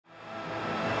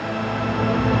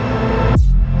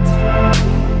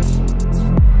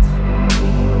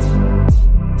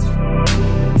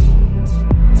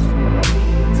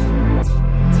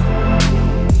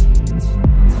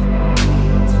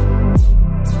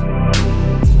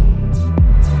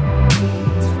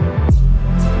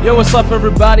Yo, what's up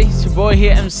everybody? It's your boy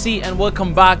here, MC, and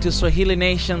welcome back to Swahili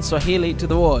Nation, Swahili to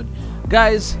the world.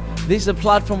 Guys, this is a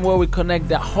platform where we connect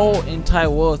the whole entire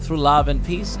world through love and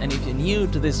peace. And if you're new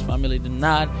to this family, do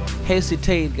not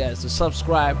hesitate, guys, to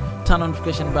subscribe, turn on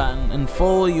notification button, and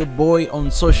follow your boy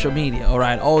on social media.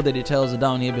 Alright, all the details are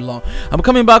down here below. I'm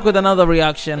coming back with another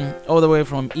reaction all the way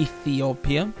from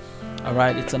Ethiopia.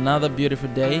 Alright, it's another beautiful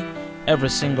day, every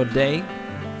single day.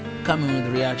 Coming with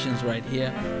reactions right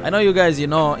here. I know you guys,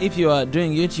 if you are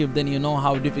doing YouTube, then you know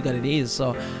how difficult it is.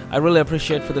 So I really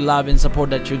appreciate for the love and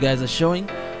support that you guys are showing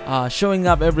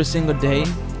up every single day.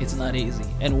 It's not easy,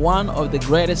 and one of the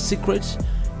greatest secrets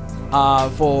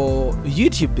for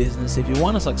YouTube business, if you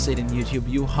want to succeed in YouTube,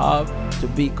 you have to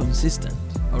be consistent.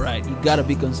 All right, you gotta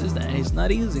be consistent, and it's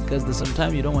not easy because there's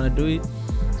sometimes you don't want to do it.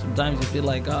 Sometimes you feel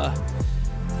like I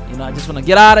just want to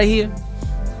get out of here,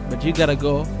 but you gotta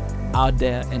go out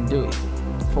there and do it.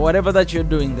 For whatever that you're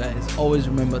doing, guys, always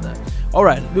remember that. All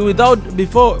right,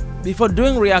 before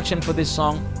doing reaction for this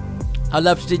song, I'd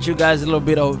love to teach you guys a little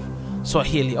bit of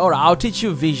Swahili. All right, I'll teach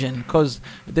you Vision, because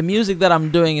the music that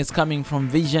I'm doing is coming from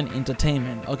Vision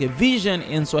Entertainment. Okay, Vision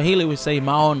in Swahili we say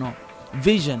maono,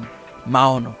 Vision,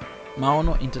 maono,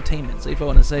 maono entertainment. So if I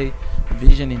want to say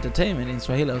Vision Entertainment in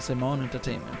Swahili, I'll say maono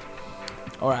entertainment.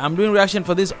 Alright, I'm doing reaction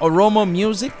for this Oromo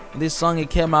music. This song, it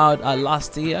came out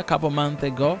last year, a couple months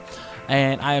ago,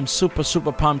 and I am super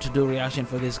pumped to do reaction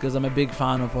for this because I'm a big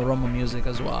fan of Oromo music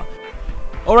as well.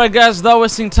 Alright guys, without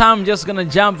wasting time, I'm just gonna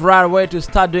jump right away to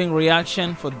start doing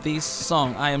reaction for this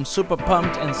song. I am super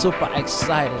pumped and super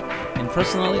excited, and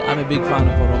personally I'm a big fan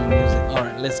of Oromo music.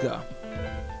 Alright, let's go.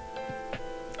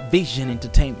 Vision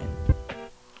Entertainment.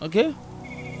 Okay.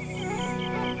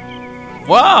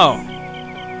 Wow,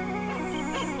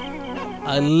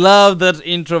 I love that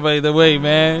intro, by the way,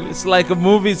 man. It's like a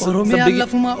movie. It's a big...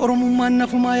 Barraaq?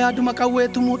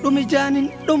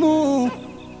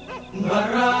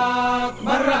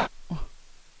 Oh.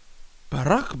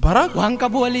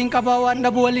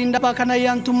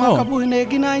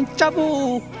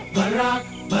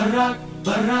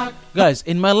 Guys,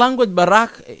 in my language,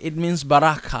 Barraaq, it means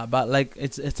baraka, but like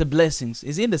it's a blessings.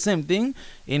 Is it the same thing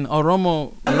in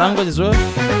Oromo language as well?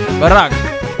 Barraaq.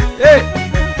 Hey!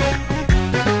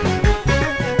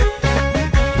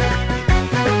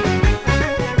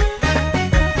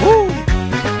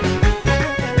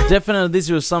 Definitely this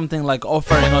was something like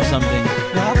offering or something.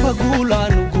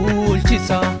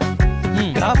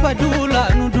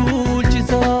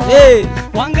 Hey!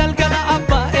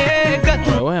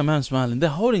 Right, why am I smiling? They're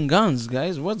holding guns,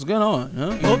 guys. What's going on?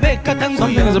 Huh?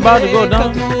 Something is about to go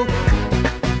down.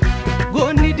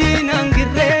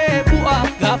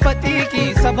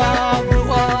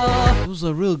 Those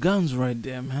are real guns right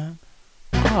there, man.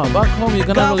 Oh, back home you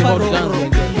cannot really hold guns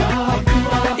like that.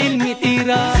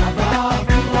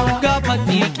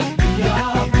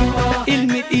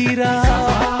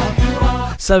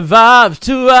 Survive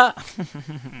to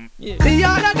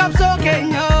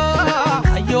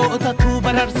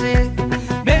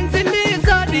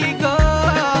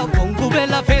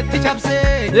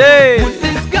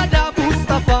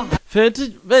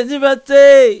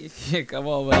Come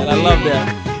on, man, I love that.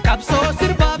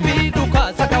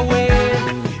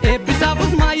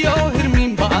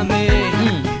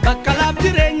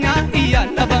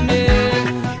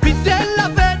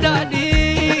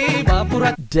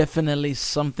 Definitely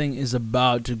something is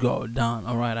about to go down.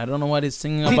 All right, I don't know what he's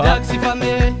singing about.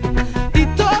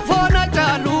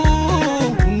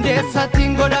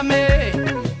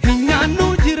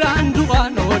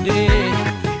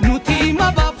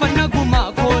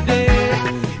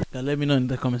 Let me know in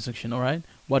the comment section. All right,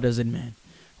 what does it mean?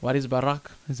 What is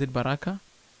Barraaq? Is it Baraka?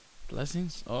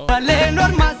 Blessings? Oh.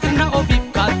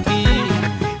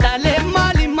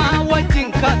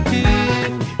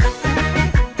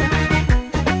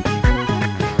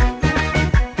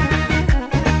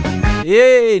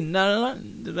 Yay!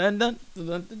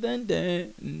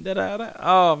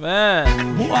 Oh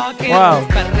man! Wow! Oh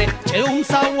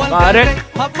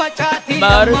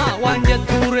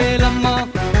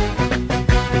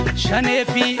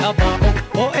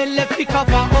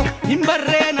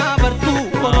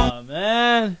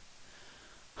man!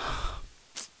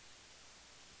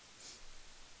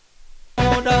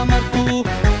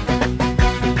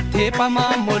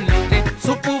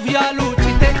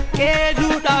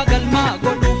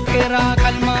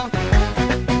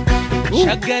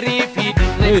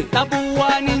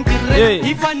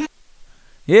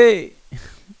 Hey!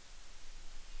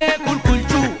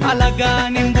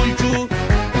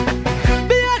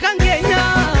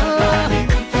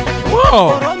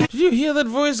 Whoa! Did you hear that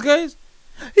voice, guys?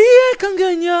 Yeah,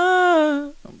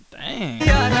 Kanganya. Oh, dang.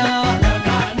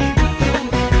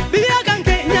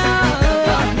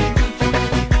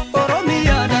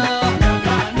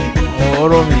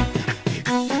 Oromi.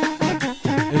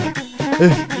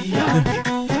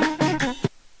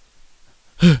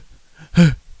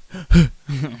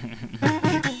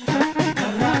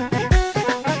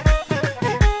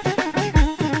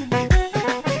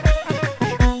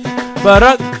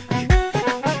 Barraaq.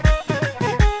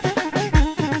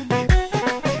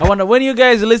 I wonder, when you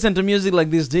guys listen to music like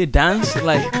this, do you dance?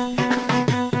 Like,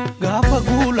 Gafa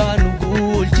gula nu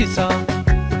gulchisa,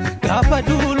 gafa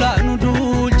dula nu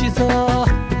dulchisa.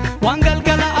 Wangal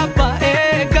gala abba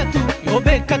ekatu,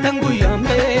 yobe katangu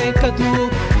yambe katu.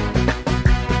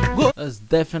 that's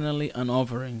definitely an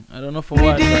offering. I don't know for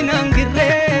what.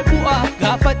 Nangire bua,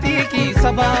 gafa tiki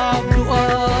sabab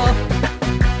dua,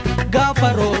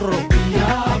 gafa roro,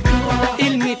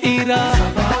 ilmi ira,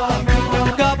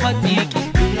 gafa tiki.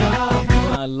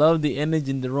 I love the energy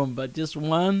in the room, but just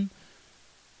one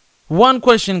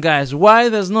question, guys. Why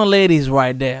there's no ladies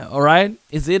right there? All right,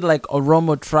 is it like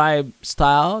Oromo tribe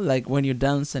style, like when you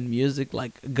dance and music,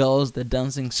 like girls they're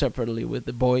dancing separately with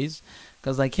the boys?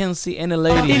 Because I can't see any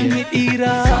lady here.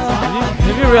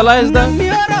 Have you realized that?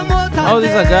 Oh,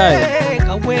 these are guys.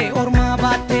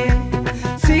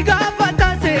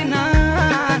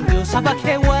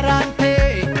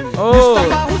 Oh,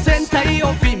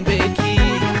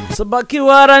 Sabaki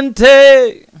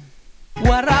Warante.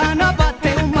 Warana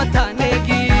bate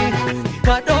umatanegi,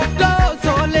 badokdo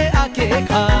sole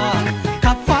akeka,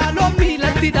 kafalo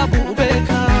milati da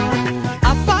bubeka,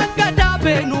 apanga da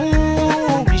benu,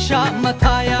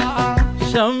 shamataya,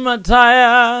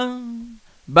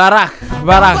 Barraaq.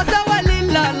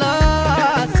 Walilala,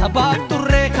 sabab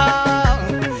tureka,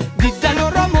 didano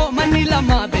romo manila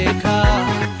mabeka,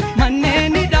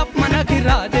 maneni dap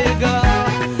manakiradega,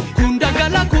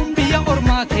 kundagala kumbia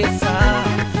orma kesa.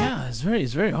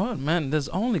 It's very hard, man. There's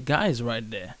only guys right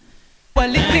there. I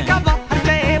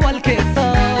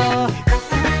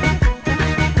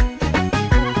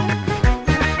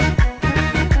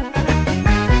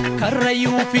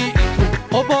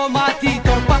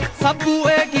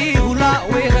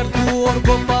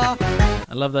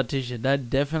love that t-shirt. That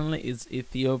definitely is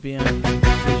Ethiopian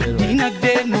t-shirt. I mean,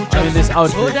 this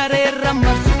outfit.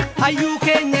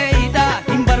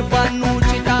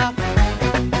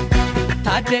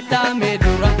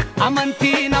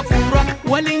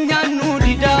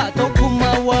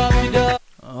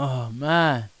 Oh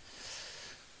man,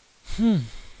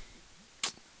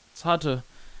 it's hard to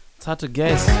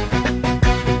guess.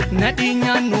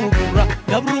 Nadinya nubura,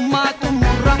 gabruma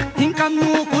tumura, hinkam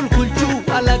nu kulkulchu,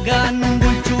 alagan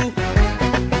bulchu.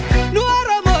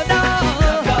 Nuara moda,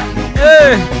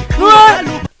 hey,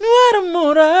 nuara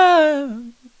moda.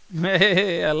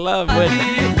 Hey, I love it.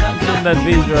 I'm that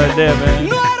beat right there, man.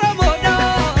 Nuara moda,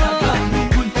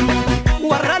 bulchu,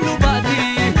 waralu badi,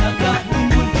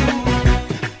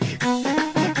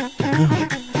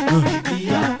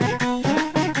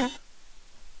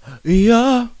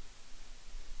 yeah.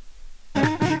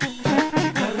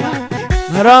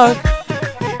 Barraaq.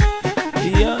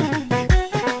 Yeah.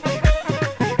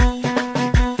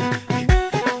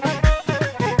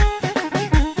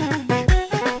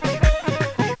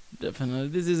 Definitely.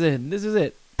 This is it.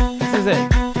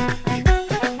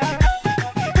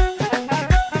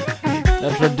 The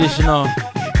traditional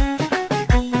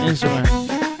instrument.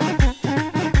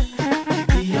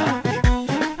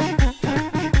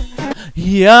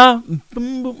 Yeah.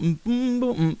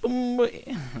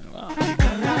 Wow.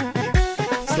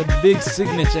 It's a big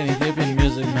signature in Ethiopian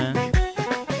music, man.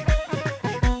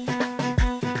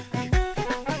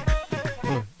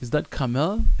 Oh, is that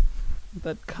Camel?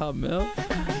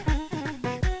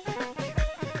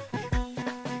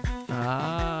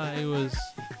 Ah, it was.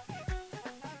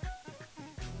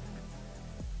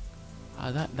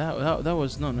 That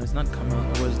was no, it's not Camel.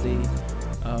 It was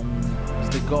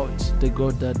the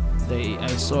goat that I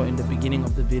saw in the beginning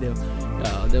of the video.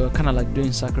 They were kind of like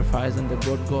doing sacrifice and they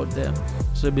brought God there,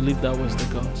 so I believe that was the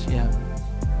goat. Yeah.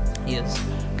 Yes,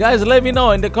 guys, let me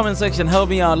know in the comment section. Help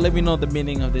me out. Let me know the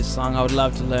meaning of this song. I would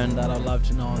love to learn that. I would love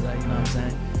to know that. You know what I'm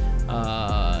saying?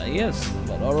 Yes,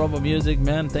 but Oromo music,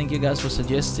 man. Thank you guys for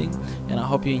suggesting, and I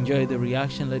hope you enjoyed the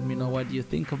reaction. Let me know what you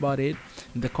think about it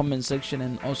in the comment section,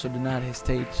 and also do not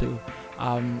hesitate to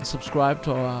subscribe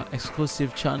to our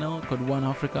exclusive channel called One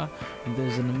Africa. And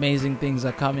there's an amazing things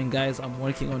are coming, guys. I'm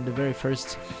working on the very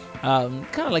first kind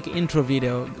of like intro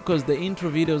video, because the intro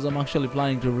videos I'm actually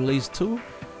planning to release 2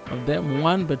 of them,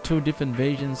 1 but 2 different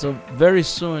versions. So very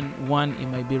soon one it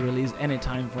might be released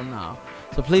anytime from now.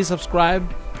 So please subscribe,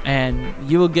 and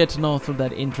you will get to know through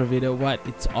that intro video what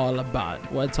it's all about,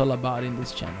 in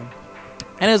this channel.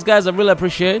 Anyways, guys, I really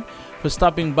appreciate for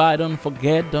stopping by. Don't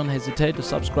forget, don't hesitate to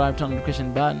subscribe, turn on the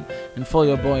notification button, and follow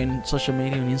your boy in social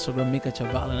media on Instagram, Mika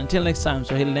Chaval. And until next time,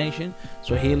 Swahili Nation,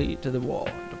 Swahili to the world.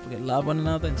 Don't forget, love one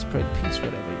another and spread peace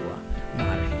wherever you are. I'm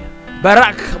out of here.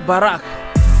 Barraaq,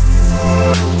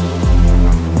 Barraaq.